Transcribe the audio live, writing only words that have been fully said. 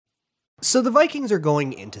So the Vikings are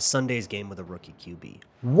going into Sunday's game with a rookie QB.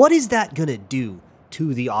 What is that going to do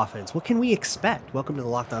to the offense? What can we expect? Welcome to the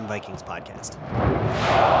Locked On Vikings podcast.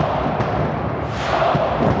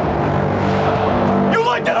 You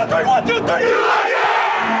like that? 3, 1, 2, 3. You like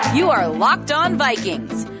it? You are Locked On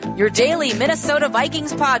Vikings, your daily Minnesota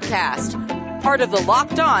Vikings podcast, part of the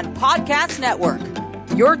Locked On Podcast Network,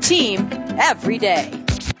 your team every day.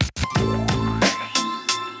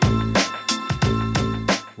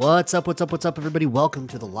 What's up, everybody? Welcome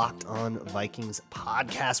to the Locked On Vikings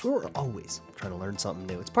podcast, where we're always trying to learn something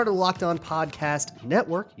new. It's part of the Locked On Podcast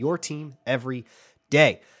Network, your team every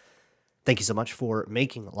day. Thank you so much for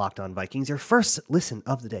making Locked On Vikings your first listen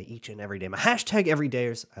of the day, each and every day. My hashtag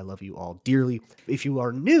everydayers. I love you all dearly. If you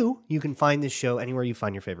are new, you can find this show anywhere you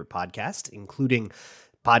find your favorite podcast, including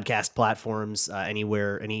podcast platforms,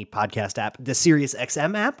 anywhere, any podcast app, the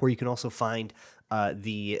SiriusXM app, where you can also find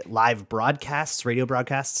the live broadcasts, radio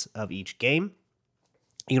broadcasts of each game.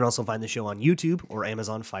 You can also find the show on YouTube or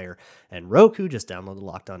Amazon Fire and Roku. Just download the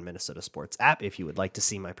Locked On Minnesota Sports app if you would like to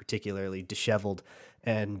see my particularly disheveled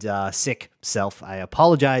and sick self. I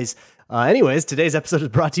apologize. Anyways, today's episode is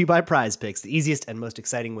brought to you by Prize Picks, the easiest and most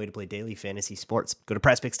exciting way to play daily fantasy sports. Go to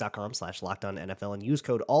prizepicks.com/LockedOnNFL and use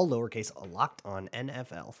code all lowercase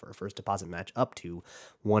LockedOnNFL for a first deposit match up to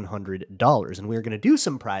 $100. And we're going to do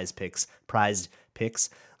some prized picks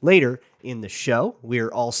later in the show. We're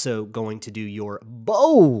also going to do your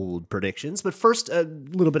bold predictions, but first, a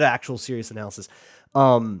little bit of actual serious analysis.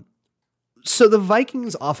 So the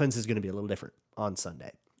Vikings offense is going to be a little different on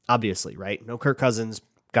Sunday, obviously, right? No Kirk Cousins,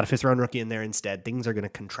 got a 5th-round rookie in there instead. Things are going to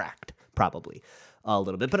contract probably a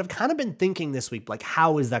little bit, but I've kind of been thinking this week, like,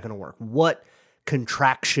 how is that going to work? What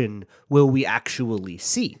contraction will we actually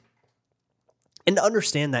see? And to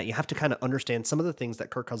understand that, you have to kind of understand some of the things that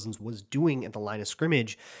Kirk Cousins was doing at the line of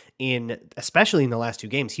scrimmage especially in the last 2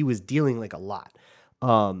 games. He was dealing like a lot.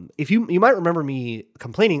 If you might remember me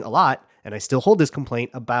complaining a lot, and I still hold this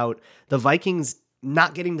complaint about the Vikings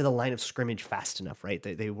not getting to the line of scrimmage fast enough, right?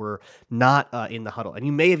 They were not in the huddle. And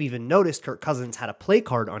you may have even noticed Kirk Cousins had a play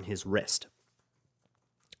card on his wrist.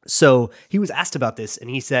 So he was asked about this, and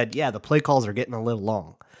he said, yeah, the play calls are getting a little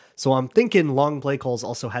long. So I'm thinking long play calls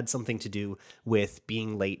also had something to do with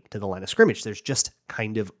being late to the line of scrimmage. There's just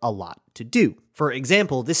kind of a lot to do. For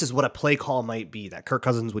example, this is what a play call might be that Kirk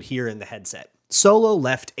Cousins would hear in the headset. Solo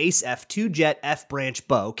left, ace F, 2 jet, F branch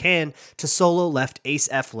bow, can to solo left, ace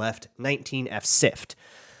F left, 19 F sift.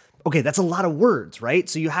 Okay, that's a lot of words, right?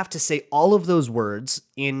 So you have to say all of those words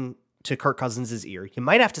into Kirk Cousins' ear. You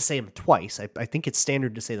might have to say them twice. I think it's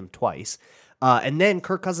standard to say them twice. And then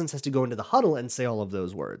Kirk Cousins has to go into the huddle and say all of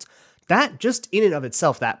those words. That just in and of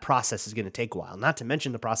itself, that process is going to take a while. Not to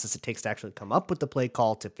mention the process it takes to actually come up with the play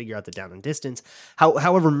call, to figure out the down and distance,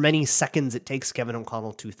 however many seconds it takes Kevin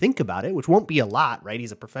O'Connell to think about it, which won't be a lot, right?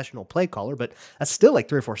 He's a professional play caller, but that's still like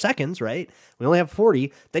 3 or 4 seconds, right? We only have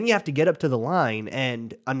 40. Then you have to get up to the line.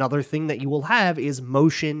 And another thing that you will have is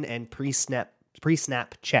motion and pre-snap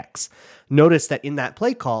checks. Notice that in that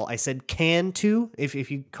play call, I said can to, if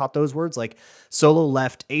you caught those words, like solo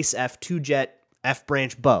left, ace F, 2 jet, F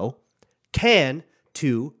branch bow, can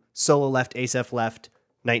to solo left, ace F left,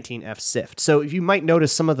 19 F sift. So if you might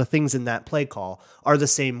notice some of the things in that play call are the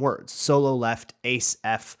same words. Solo left, ace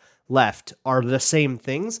F left are the same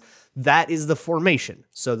things. That is the formation.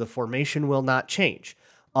 So the formation will not change.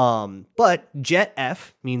 But jet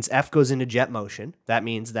F means F goes into jet motion. That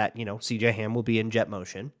means that, CJ Ham will be in jet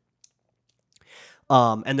motion.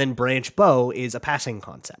 And then branch bow is a passing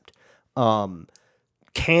concept.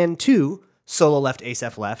 Can to solo left, ace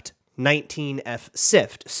F left, 19 F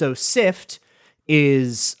sift. So sift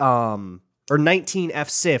is, or 19 F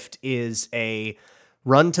sift is a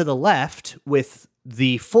run to the left with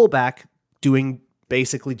the fullback doing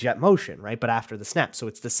basically jet motion, right? But after the snap. So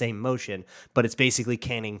it's the same motion, but it's basically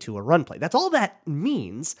canning to a run play. That's all that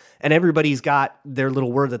means. And everybody's got their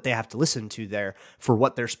little word that they have to listen to there for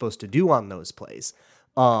what they're supposed to do on those plays.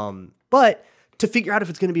 But to figure out if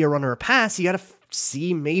it's going to be a run or a pass, you got to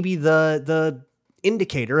see maybe the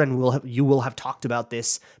indicator, and you will have talked about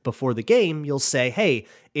this before the game. You'll say, hey,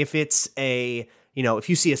 if it's if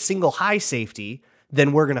you see a single high safety,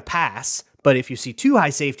 then we're going to pass. But if you see 2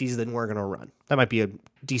 high safeties, then we're going to run. That might be a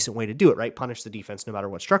decent way to do it, right? Punish the defense no matter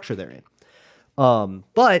what structure they're in.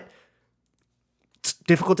 But it's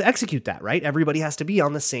difficult to execute that, right? Everybody has to be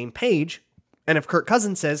on the same page. And if Kirk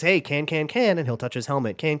Cousins says, hey, can, and he'll touch his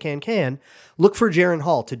helmet, can, look for Jaren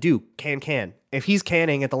Hall to do can. If he's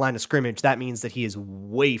canning at the line of scrimmage, that means that he is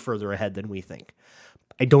way further ahead than we think.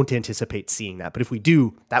 I don't anticipate seeing that, but if we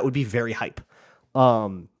do, that would be very hype.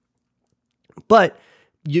 But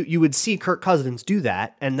you would see Kirk Cousins do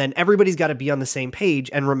that, and then everybody's got to be on the same page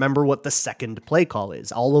and remember what the second play call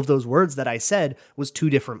is. All of those words that I said was 2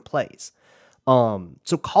 different plays.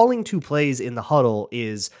 So calling 2 plays in the huddle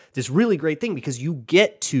is this really great thing because you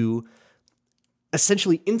get to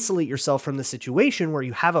essentially insulate yourself from the situation where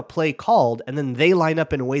you have a play called and then they line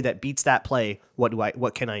up in a way that beats that play.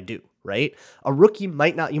 What can I do? Right? A rookie you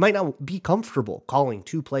might not be comfortable calling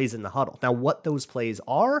 2 plays in the huddle. Now, what those plays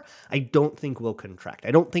are, I don't think will contract. I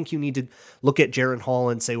don't think you need to look at Jaren Hall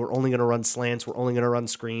and say, we're only going to run slants. We're only going to run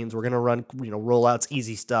screens. We're going to run, rollouts,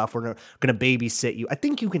 easy stuff. We're going to babysit you. I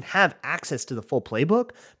think you can have access to the full playbook,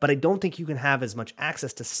 but I don't think you can have as much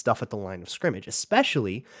access to stuff at the line of scrimmage,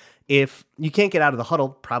 especially if you can't get out of the huddle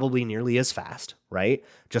probably nearly as fast, right?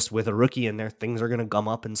 Just with a rookie in there, things are going to gum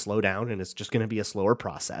up and slow down, and it's just going to be a slower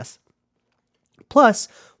process. Plus,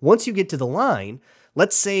 once you get to the line,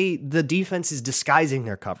 let's say the defense is disguising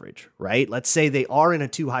their coverage, right? Let's say they are in a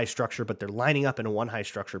 2-high structure, but they're lining up in a 1-high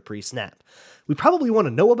structure pre-snap. We probably want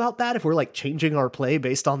to know about that if we're like changing our play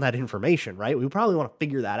based on that information, right? We probably want to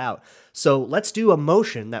figure that out. So let's do a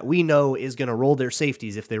motion that we know is going to roll their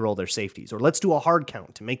safeties if they roll their safeties. Or let's do a hard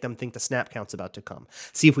count to make them think the snap count's about to come.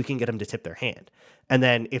 See if we can get them to tip their hand. And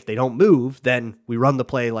then if they don't move, then we run the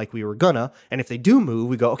play like we were gonna. And if they do move,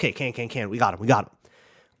 we go, okay, can. We got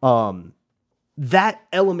him. That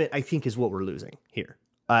element, I think, is what we're losing here.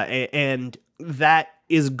 And that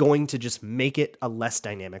is going to just make it a less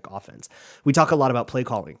dynamic offense. We talk a lot about play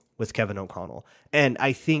calling with Kevin O'Connell. And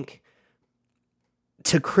I think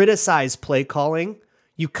to criticize play calling,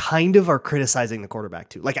 you kind of are criticizing the quarterback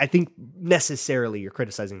too. Like, I think necessarily you're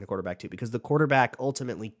criticizing the quarterback too, because the quarterback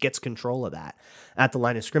ultimately gets control of that at the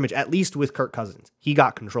line of scrimmage, at least with Kirk Cousins. He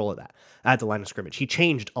got control of that at the line of scrimmage. He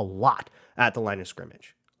changed a lot at the line of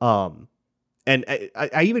scrimmage. And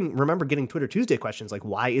I even remember getting Twitter Tuesday questions like,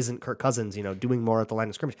 why isn't Kirk Cousins, doing more at the line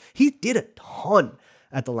of scrimmage? He did a ton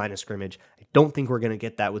at the line of scrimmage. I don't think we're going to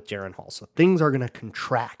get that with Jaren Hall. So things are going to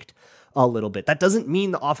contract a little bit. That doesn't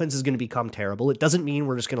mean the offense is going to become terrible. It doesn't mean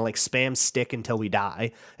we're just going to like spam stick until we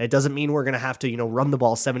die. It doesn't mean we're going to have to, run the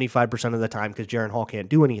ball 75% of the time because Jaren Hall can't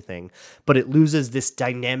do anything, but it loses this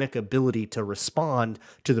dynamic ability to respond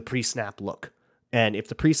to the pre-snap look. And if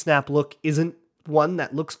the pre-snap look isn't one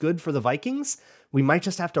that looks good for the Vikings, we might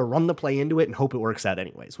just have to run the play into it and hope it works out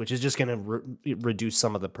anyways, which is just going to reduce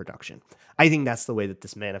some of the production. I think that's the way that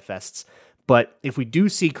this manifests. But if we do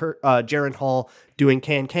see Jaren Hall doing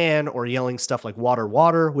can or yelling stuff like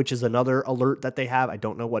water, which is another alert that they have, I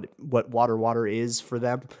don't know what water is for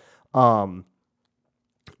them. Or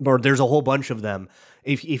there's a whole bunch of them.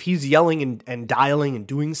 If he's yelling and dialing and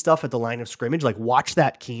doing stuff at the line of scrimmage, like watch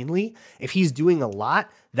that keenly. If he's doing a lot,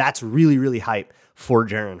 that's really, really hype for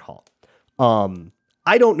Jaren Hall.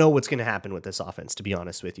 I don't know what's going to happen with this offense, to be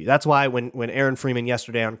honest with you. That's why when Aaron Freeman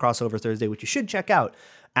yesterday on Crossover Thursday, which you should check out,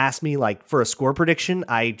 asked me like for a score prediction,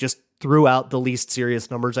 I just threw out the least serious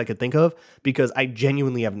numbers I could think of because I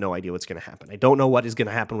genuinely have no idea what's going to happen. I don't know what is going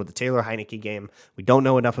to happen with the Taylor Heineke game. We don't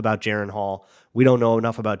know enough about Jaren Hall. We don't know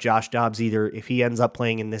enough about Josh Dobbs either. If he ends up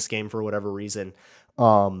playing in this game for whatever reason,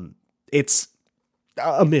 it's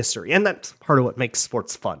a mystery. And that's part of what makes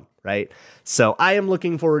sports fun, right? So I am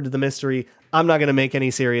looking forward to the mystery. I'm not going to make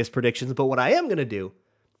any serious predictions, but what I am going to do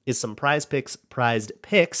is some prized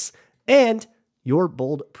picks, and your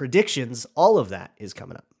bold predictions. All of that is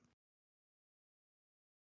coming up.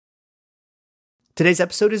 Today's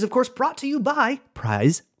episode is, of course, brought to you by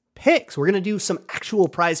Prize Picks. We're going to do some actual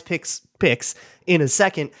Prize Picks in a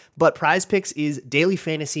second, but Prize Picks is daily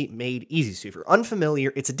fantasy made easy. So if you're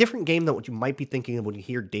unfamiliar, it's a different game than what you might be thinking of when you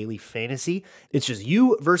hear daily fantasy. It's just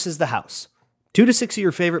you versus the house. 2 to 6 of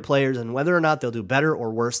your favorite players and whether or not they'll do better or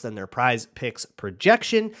worse than their Prize Picks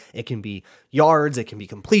projection. It can be yards, it can be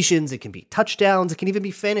completions, it can be touchdowns, it can even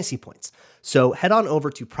be fantasy points. So head on over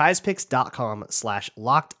to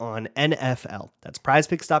prizepicks.com/lockedonnfl. That's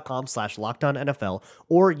prizepicks.com/lockedonnfl,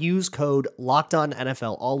 or use code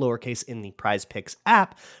LOCKEDONNFL, all lowercase, in the Prize Picks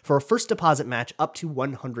app for a first deposit match up to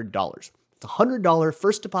 $100. It's a $100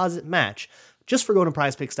 first deposit match just for going to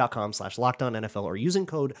prizepicks.com/lockedonnfl or using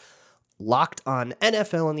code Locked On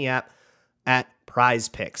NFL in the app at Prize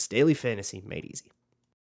Picks. Daily fantasy made easy.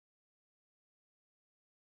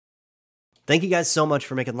 Thank you guys so much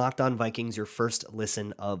for making Locked On Vikings your first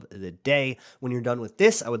listen of the day. When you're done with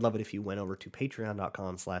this, I would love it if you went over to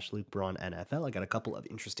patreon.com/LukeBraunNFL. I got a couple of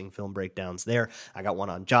interesting film breakdowns there. I got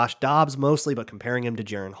one on Josh Dobbs mostly, but comparing him to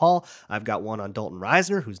Jaren Hall. I've got one on Dalton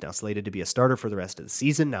Risner, who's now slated to be a starter for the rest of the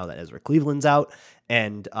season now that Ezra Cleveland's out.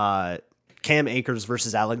 And Cam Akers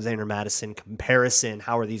versus Alexander Mattison comparison.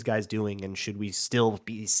 How are these guys doing? And should we still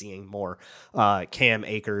be seeing more Cam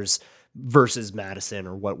Akers versus Madison,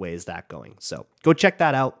 or what way is that going? So go check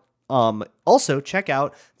that out. Also check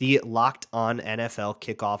out the Locked On NFL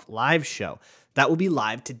Kickoff live show. That will be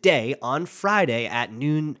live today on Friday at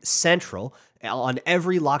noon Central on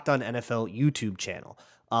every Locked On NFL YouTube channel.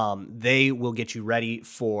 They will get you ready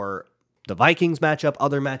for the Vikings matchup,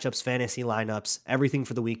 other matchups, fantasy lineups, everything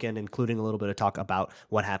for the weekend, including a little bit of talk about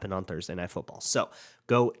what happened on Thursday Night Football. So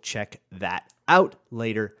go check that out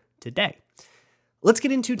later today. Let's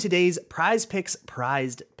get into today's Prize Picks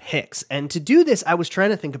prized picks. And to do this, I was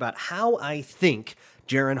trying to think about how I think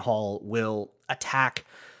Jaren Hall will attack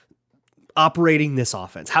operating this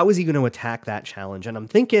offense. How is he going to attack that challenge? And I'm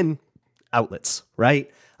thinking outlets,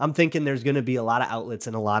 right? I'm thinking there's going to be a lot of outlets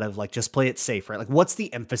and a lot of like, just play it safe, right? Like, what's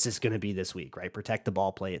the emphasis going to be this week, right? Protect the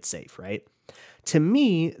ball, play it safe, right? To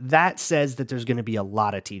me, that says that there's going to be a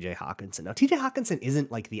lot of TJ Hawkinson. Now, TJ Hawkinson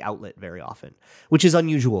isn't like the outlet very often, which is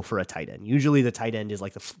unusual for a tight end. Usually the tight end is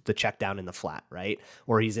like the check down in the flat, right?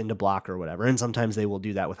 Or he's into block or whatever. And sometimes they will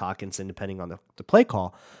do that with Hawkinson depending on the play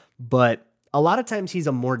call. But a lot of times he's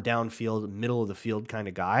a more downfield, middle of the field kind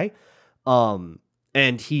of guy.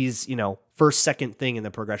 And he's, first, second thing in the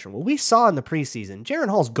progression. Well, we saw in the preseason, Jaren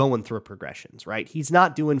Hall's going through progressions, right? He's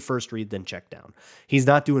not doing first read, then check down. He's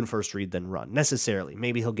not doing first read, then run necessarily.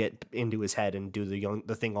 Maybe he'll get into his head and do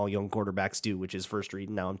the thing all young quarterbacks do, which is first read.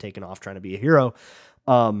 And now I'm taking off trying to be a hero.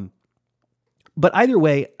 But either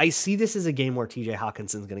way, I see this as a game where TJ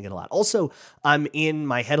Hawkinson's going to get a lot. Also, I'm in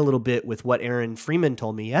my head a little bit with what Aaron Freeman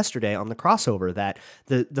told me yesterday on the crossover, that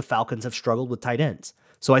the Falcons have struggled with tight ends.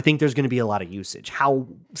 So I think there's going to be a lot of usage. How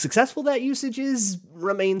successful that usage is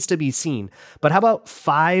remains to be seen. But how about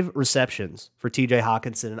 5 receptions for TJ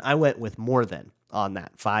Hawkinson? And I went with more than on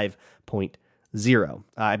that, 5.0.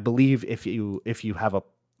 I believe if you have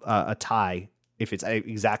a tie, if it's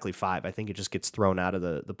exactly 5, I think it just gets thrown out of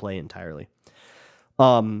the play entirely.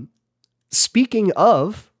 Speaking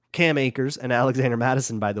of Cam Akers and Alexander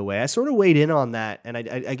Mattison, by the way, I sort of weighed in on that. And I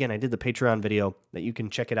did the Patreon video that you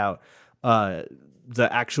can check it out.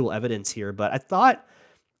 The actual evidence here, but I thought,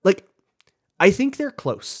 I think they're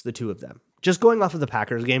close, the two of them. Just going off of the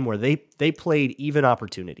Packers game where they played even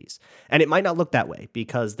opportunities. And it might not look that way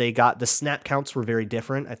because the snap counts were very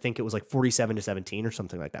different. I think it was like 47-17 or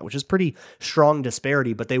something like that, which is pretty strong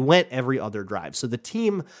disparity, but they went every other drive. So the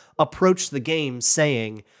team approached the game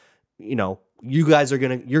saying, you guys you're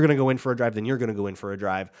going to go in for a drive, then you're going to go in for a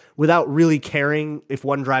drive, without really caring if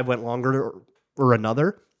one drive went longer or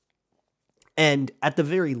another. And at the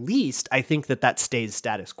very least, I think that stays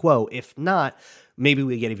status quo. If not, maybe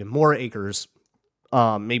we get even more Akers.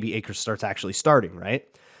 Maybe Akers starts actually starting, right?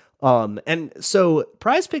 And so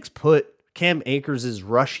Prize Picks put Cam Akers'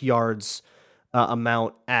 rush yards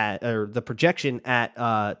amount or the projection at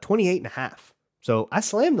 28.5. So I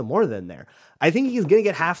slammed the more than there. I think he's going to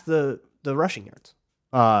get half the rushing yards.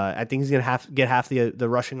 I think he's going to get half the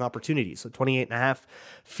rushing opportunities. So 28.5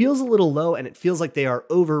 feels a little low, and it feels like they are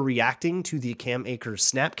overreacting to the Cam Akers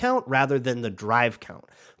snap count rather than the drive count,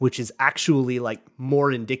 which is actually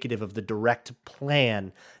more indicative of the direct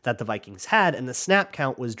plan that the Vikings had. And the snap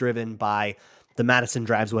count was driven by the Madison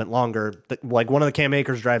drives went longer. One of the Cam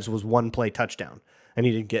Akers drives was 1 play touchdown, and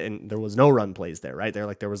he didn't get in. There was no run plays there, right?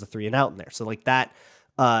 There was a 3 and out in there. So that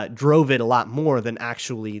drove it a lot more than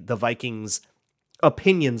actually the Vikings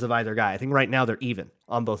opinions of either guy. I think right now they're even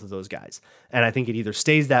on both of those guys. And I think it either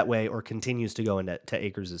stays that way or continues to go into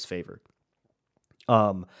Akers' favor.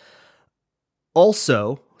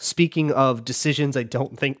 Also, speaking of decisions I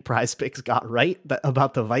don't think Prize Picks got right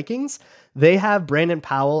about the Vikings, they have Brandon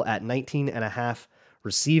Powell at 19.5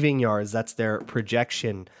 receiving yards. That's their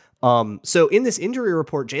projection. So in this injury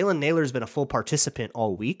report, Jalen Naylor's been a full participant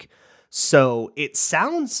all week. So it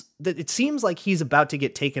seems like he's about to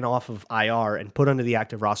get taken off of IR and put onto the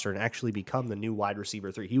active roster and actually become the new wide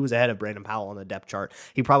receiver 3. He was ahead of Brandon Powell on the depth chart.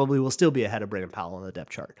 He probably will still be ahead of Brandon Powell on the depth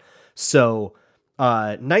chart. So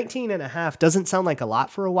 19.5 doesn't sound like a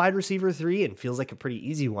lot for a wide receiver 3 and feels like a pretty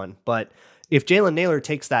easy one. But if Jalen Naylor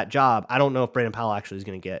takes that job, I don't know if Brandon Powell actually is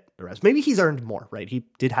going to get the rest. Maybe he's earned more, right? He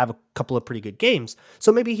did have a couple of pretty good games.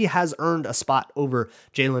 So maybe he has earned a spot over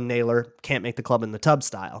Jalen Naylor, can't make the club in the tub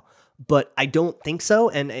style. But I don't think so,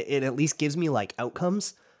 and it at least gives me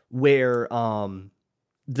outcomes where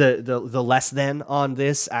the less than on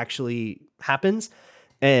this actually happens.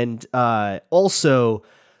 And also,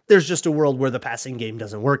 there's just a world where the passing game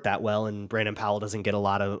doesn't work that well, and Brandon Powell doesn't get a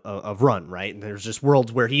lot of run, right? And there's just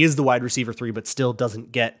worlds where he is the wide receiver 3, but still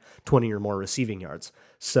doesn't get 20 or more receiving yards.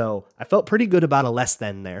 So I felt pretty good about a less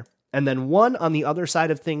than there. And then one on the other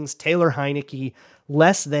side of things, Taylor Heineke,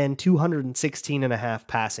 less than 216.5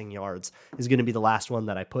 passing yards is going to be the last one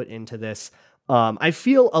that I put into this. I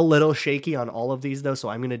feel a little shaky on all of these though, so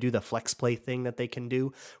I'm going to do the flex play thing that they can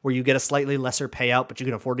do where you get a slightly lesser payout, but you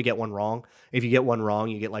can afford to get one wrong. If you get one wrong,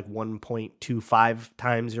 you get like 1.25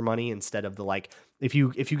 times your money instead of the if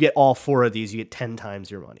you get all 4 of these, you get 10 times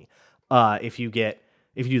your money. If you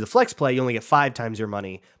do the flex play, you only get 5 times your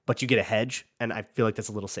money, but you get a hedge, and I feel like that's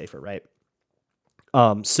a little safer, right?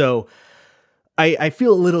 So I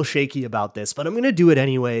feel a little shaky about this, but I'm going to do it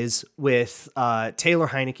anyways with Taylor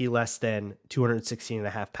Heineke less than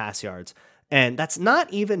 216.5 pass yards. And that's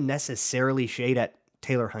not even necessarily shade at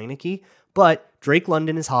Taylor Heineke, but Drake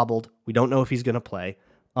London is hobbled. We don't know if he's going to play.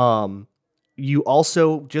 You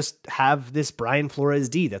also just have this Brian Flores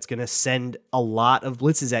D that's going to send a lot of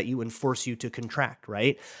blitzes at you and force you to contract,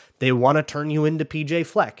 right? They want to turn you into PJ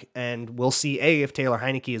Fleck, and we'll see if Taylor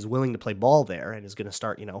Heineke is willing to play ball there and is going to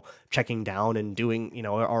start, checking down and doing,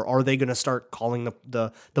 or are they going to start calling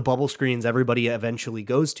the bubble screens everybody eventually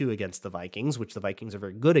goes to against the Vikings, which the Vikings are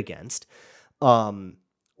very good against.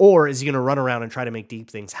 Or is he going to run around and try to make deep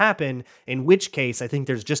things happen? In which case, I think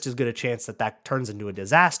there's just as good a chance that turns into a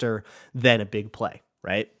disaster than a big play,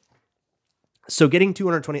 right? So getting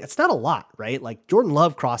 220, it's not a lot, right? Like Jordan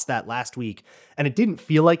Love crossed that last week, and it didn't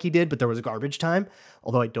feel like he did, but there was garbage time.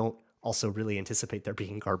 Although I don't also really anticipate there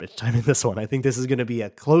being garbage time in this one. I think this is going to be a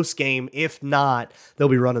close game. If not, they'll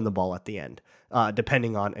be running the ball at the end.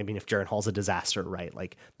 Depending on, if Jaren Hall's a disaster, right?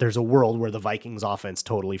 Like there's a world where the Vikings offense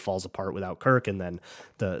totally falls apart without Kirk, and then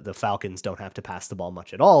the Falcons don't have to pass the ball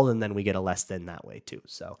much at all, and then we get a less than that way too.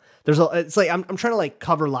 So it's like I'm trying to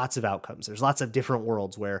cover lots of outcomes. There's lots of different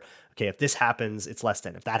worlds where, okay, if this happens, it's less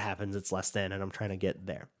than. If that happens, it's less than, and I'm trying to get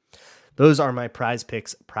there. Those are my prized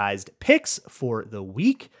picks for the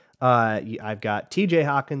week. I've got TJ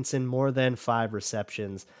Hawkinson more than 5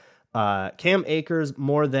 receptions. Cam Akers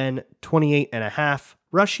more than 28.5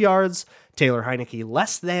 rush yards. Taylor Heineke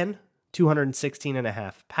less than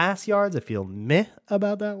 216.5 pass yards. I feel meh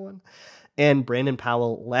about that one. And Brandon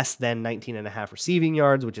Powell less than 19.5 receiving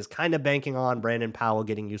yards, which is kind of banking on Brandon Powell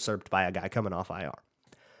getting usurped by a guy coming off IR.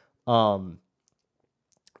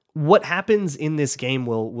 What happens in this game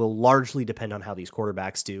will largely depend on how these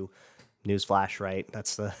quarterbacks do. Newsflash, right?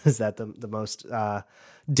 Is that the most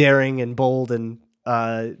daring and bold and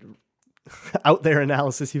out there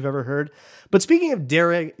analysis you've ever heard? But speaking of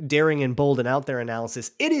daring and bold and out there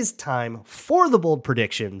analysis, it is time for the bold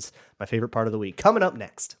predictions, my favorite part of the week, coming up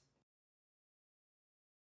next.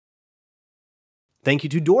 Thank you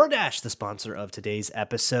to DoorDash, the sponsor of today's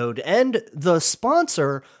episode, and the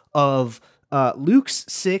sponsor of Luke's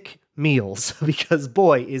Sick Meals, because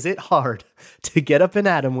boy, is it hard to get up and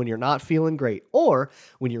at 'em when you're not feeling great, or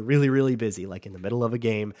when you're really, really busy, like in the middle of a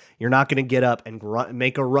game. You're not going to get up and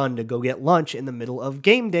make a run to go get lunch in the middle of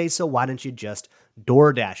game day, so why don't you just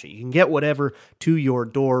DoorDash it? You can get whatever to your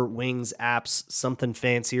door, wings, apps, something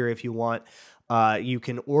fancier if you want. You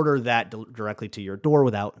can order that directly to your door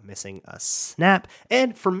without missing a snap.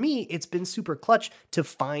 And for me, it's been super clutch to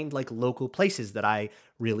find local places that I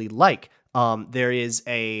really like. There is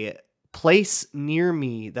a place near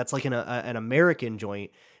me that's like an American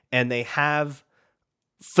joint, and they have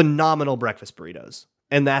phenomenal breakfast burritos.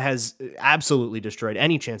 And that has absolutely destroyed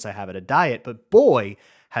any chance I have at a diet. But boy,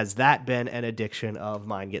 has that been an addiction of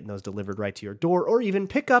mine, getting those delivered right to your door or even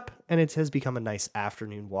pickup. And it has become a nice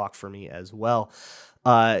afternoon walk for me as well.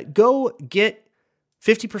 Go get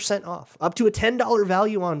 50% off, up to a $10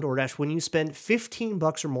 value on DoorDash when you spend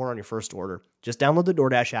 $15 or more on your first order. Just download the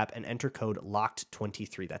DoorDash app and enter code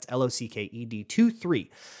LOCKED23. That's LOCKED23.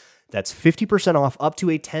 That's 50% off, up to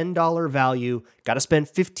a $10 value. Got to spend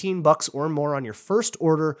 $15 or more on your first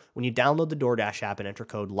order when you download the DoorDash app and enter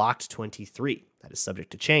code LOCKED23. That is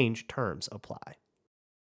subject to change. Terms apply.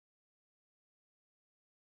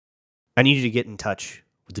 I need you to get in touch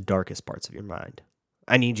with the darkest parts of your mind.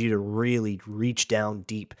 I need you to really reach down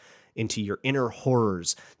deep into your inner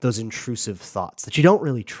horrors, those intrusive thoughts that you don't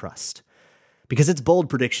really trust. Because it's bold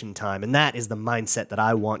prediction time, and that is the mindset that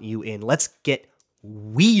I want you in. Let's get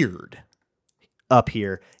weird up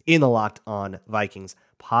here in the Locked On Vikings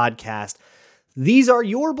podcast. These are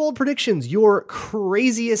your bold predictions, your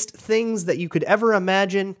craziest things that you could ever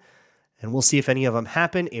imagine, and we'll see if any of them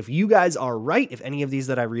happen. If you guys are right, if any of these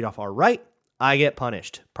that I read off are right, I get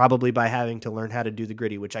punished, probably by having to learn how to do the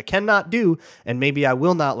gritty, which I cannot do, and maybe I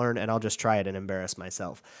will not learn, and I'll just try it and embarrass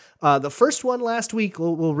myself. The first one last week,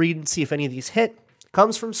 we'll read and see if any of these hit,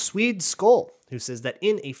 comes from Swede Skull, who says that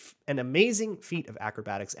in an amazing feat of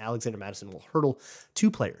acrobatics, Alexander Mattison will hurdle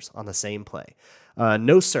 2 players on the same play.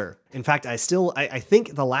 No, sir. In fact, I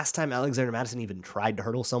think the last time Alexander Mattison even tried to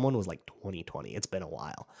hurdle someone was 2020. It's been a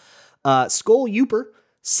while. Skull Youper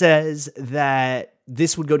says that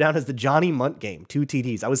this would go down as the Johnny Munt game, 2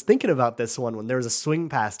 TDs. I was thinking about this one when there was a swing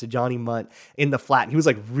pass to Johnny Munt in the flat, and he was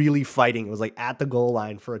like really fighting. It was like at the goal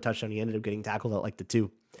line for a touchdown. He ended up getting tackled at like the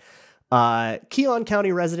 2. Keon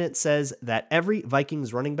County resident says that every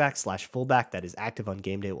Vikings running back / fullback that is active on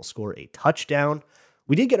game day will score a touchdown.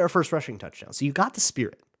 We did get our first rushing touchdown, so you got the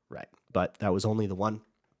spirit right, but that was only the one.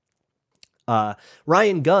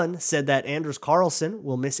 Ryan Gunn said that Anders Carlson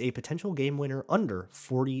will miss a potential game winner under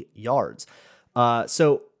 40 yards.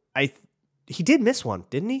 He did miss one,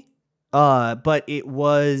 didn't he? But it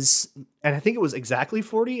was, and I think it was exactly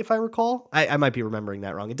 40, if I recall. I might be remembering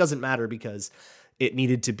that wrong. It doesn't matter because it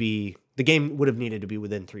needed to be, the game would have needed to be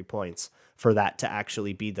within 3 points for that to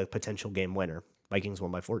actually be the potential game winner. Vikings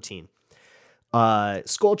won by 14.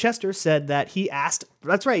 Skull Chester said that he asked,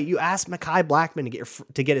 that's right, you asked Mekhi Blackman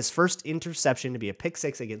to get his first interception to be a pick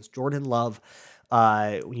 6 against Jordan Love.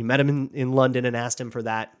 You met him in London and asked him for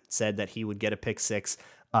that, said that he would get a pick 6.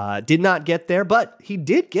 Did not get there, but he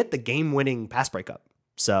did get the game-winning pass breakup.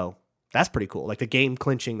 So that's pretty cool. Like the game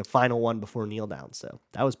clinching, the final one before kneel down. So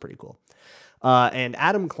that was pretty cool. And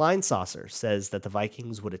Adam Kleinsaucer says that the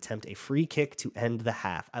Vikings would attempt a free kick to end the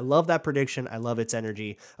half. I love that prediction. I love its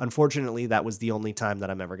energy. Unfortunately, that was the only time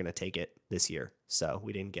that I'm ever going to take it this year. So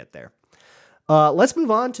we didn't get there. Let's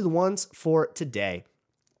move on to the ones for today.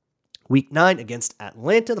 Week 9 against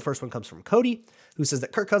Atlanta. The first one comes from Cody, who says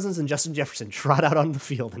that Kirk Cousins and Justin Jefferson trot out on the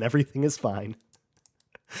field and everything is fine.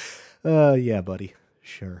 Yeah, buddy.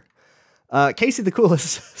 Sure. Casey the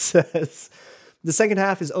Coolest says the second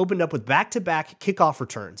half is opened up with back-to-back kickoff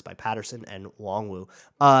returns by Patterson and Wongwu.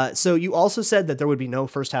 So you also said that there would be no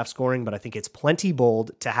first half scoring, but I think it's plenty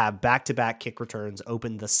bold to have back-to-back kick returns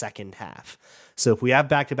open the second half. So if we have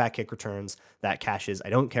back-to-back kick returns, that cashes. I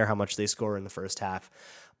don't care how much they score in the first half.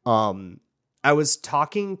 I was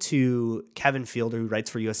talking to Kevin Fielder, who writes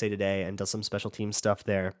for USA Today and does some special team stuff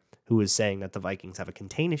there, who was saying that the Vikings have a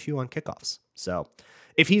contain issue on kickoffs. So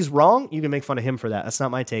if he's wrong, you can make fun of him for that. That's not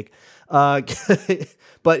my take. But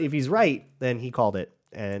if he's right, then he called it,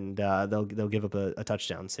 and they'll give up a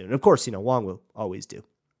touchdown soon. And of course, Wong will always do.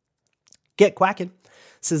 Get Quackin'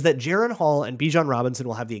 says that Jaren Hall and Bijan Robinson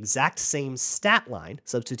will have the exact same stat line,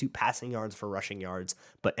 substitute passing yards for rushing yards,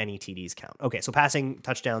 but any TDs count. Okay, so passing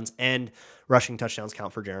touchdowns and rushing touchdowns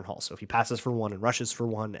count for Jaren Hall. So if he passes for 1 and rushes for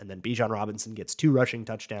 1, and then Bijan Robinson gets 2 rushing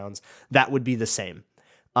touchdowns, that would be the same.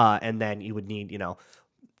 And then you would need,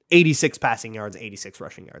 86 passing yards, 86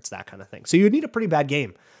 rushing yards, that kind of thing. So you would need a pretty bad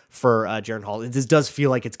game for Jaren Hall. This does feel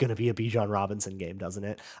like it's going to be a Bijan Robinson game, doesn't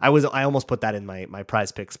it? I almost put that in my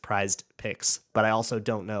prized picks, but I also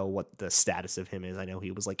don't know what the status of him is. I know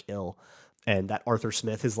he was ill, and that Arthur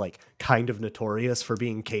Smith is kind of notorious for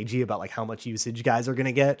being cagey about how much usage guys are going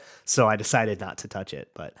to get. So I decided not to touch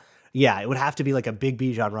it, but yeah, it would have to be a big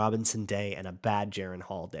Bijan Robinson day and a bad Jaren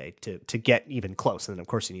Hall day to get even close. And then of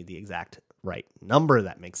course you need the exact right number.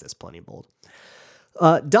 That makes this plenty bold.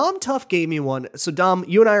 Dom Tuff gave me one. So Dom,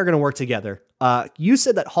 you and I are going to work together. You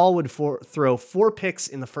said that Hall would throw 4 picks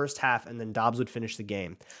in the first half and then Dobbs would finish the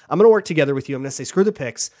game. I'm going to work together with you. I'm going to say screw the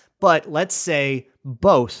picks, but let's say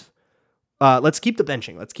both. Let's keep the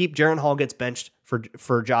benching. Let's keep Jaren Hall gets benched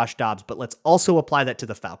for Josh Dobbs, but let's also apply that to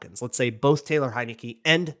the Falcons. Let's say both Taylor Heineke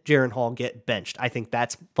and Jaren Hall get benched. I think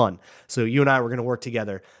that's fun. So you and I were going to work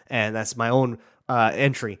together, and that's my own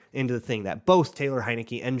entry into the thing that both Taylor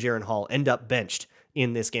Heineke and Jaren Hall end up benched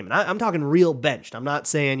in this game. And I'm talking real benched. I'm not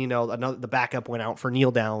saying, the backup went out for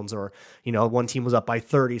kneel downs or, one team was up by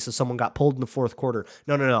 30, so someone got pulled in the fourth quarter.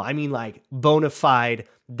 No. I mean bona fide,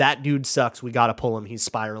 that dude sucks. We got to pull him. He's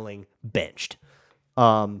spiraling, benched.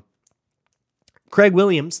 Craig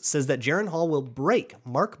Williams says that Jaren Hall will break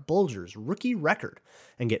Mark Bulger's rookie record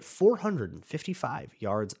and get 455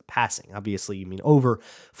 yards passing. Obviously, you mean over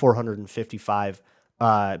 455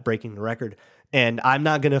 breaking the record. And I'm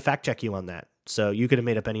not going to fact check you on that. So you could have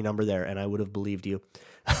made up any number there and I would have believed you.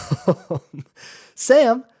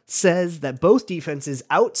 Sam says that both defenses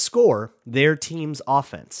outscore their team's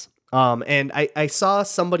offense. And I saw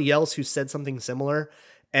somebody else who said something similar,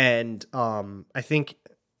 and I think,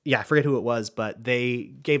 I forget who it was, but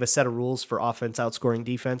they gave a set of rules for offense outscoring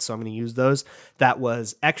defense, so I'm going to use those. That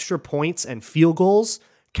was extra points and field goals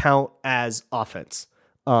count as offense.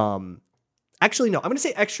 Actually, no, I'm going to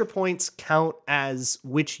say extra points count as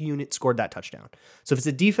which unit scored that touchdown. So if it's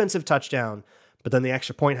a defensive touchdown, but then the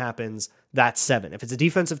extra point happens, that's 7. If it's a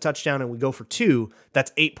defensive touchdown and we go for 2,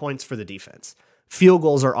 that's 8 points for the defense. Field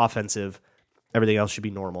goals are offensive. Everything else should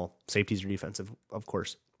be normal. Safeties are defensive, of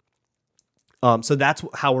course. So that's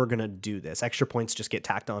how we're going to do this. Extra points just get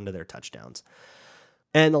tacked onto their touchdowns.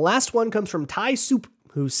 And the last one comes from Ty Soup,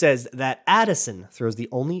 who says that Addison throws the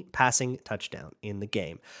only passing touchdown in the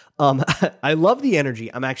game. I love the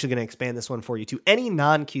energy. I'm actually going to expand this one for you to any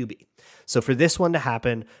non-QB. So for this one to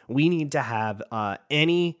happen, we need to have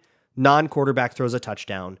any non-quarterback throws a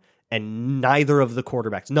touchdown, and none of the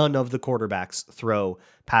quarterbacks throw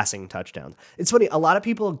passing touchdowns. It's funny, a lot of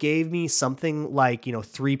people gave me something like,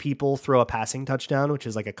 3 people throw a passing touchdown, which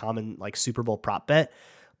is like a common like Super Bowl prop bet.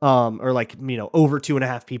 Or like, over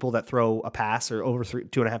 2.5 people that throw a pass, or over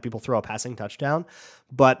 2.5 people throw a passing touchdown.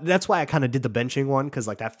 But that's why I kind of did the benching one, because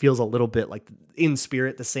like that feels a little bit like in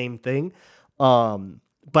spirit the same thing.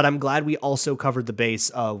 But I'm glad we also covered the base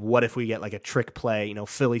of what if we get like a trick play,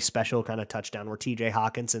 Philly special kind of touchdown where TJ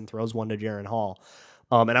Hawkinson throws one to Jaren Hall.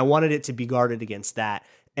 And I wanted it to be guarded against that,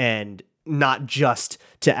 and not just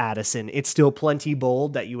to Addison. It's still plenty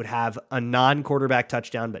bold that you would have a non-quarterback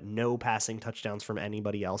touchdown, but no passing touchdowns from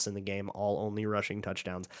anybody else in the game, all only rushing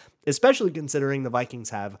touchdowns, especially considering the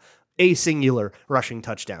Vikings have a singular rushing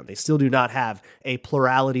touchdown. They still do not have a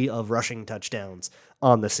plurality of rushing touchdowns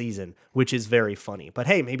on the season, which is very funny. But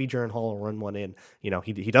hey, maybe Jaren Hall will run one in.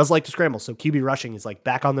 He does like to scramble, so QB rushing is like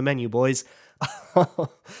back on the menu, boys.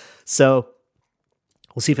 So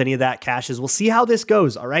we'll see if any of that cashes. We'll see how this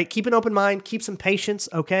goes, all right? Keep an open mind. Keep some patience,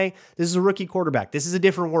 okay? This is a rookie quarterback. This is a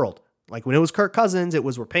different world. Like when it was Kirk Cousins, it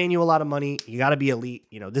was we're paying you a lot of money. You got to be elite.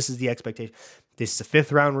 This is the expectation. This is a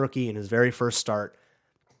 5th-round rookie in his very first start.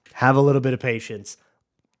 Have a little bit of patience.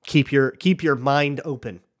 Keep your mind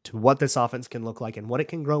open to what this offense can look like and what it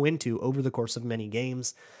can grow into over the course of many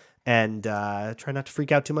games. And try not to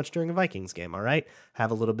freak out too much during a Vikings game, all right?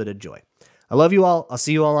 Have a little bit of joy. I love you all. I'll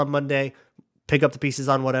see you all on Monday. Pick up the pieces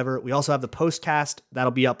on whatever. We also have the postcast.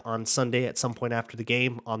 That'll be up on Sunday at some point after the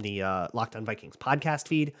game on the Locked On Vikings podcast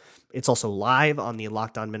feed. It's also live on the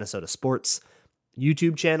Locked On Minnesota Sports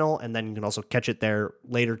YouTube channel, and then you can also catch it there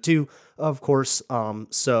later too, of course.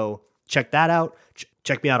 So check that out.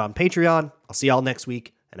 Check me out on Patreon. I'll see y'all next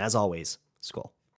week. And as always, Skol.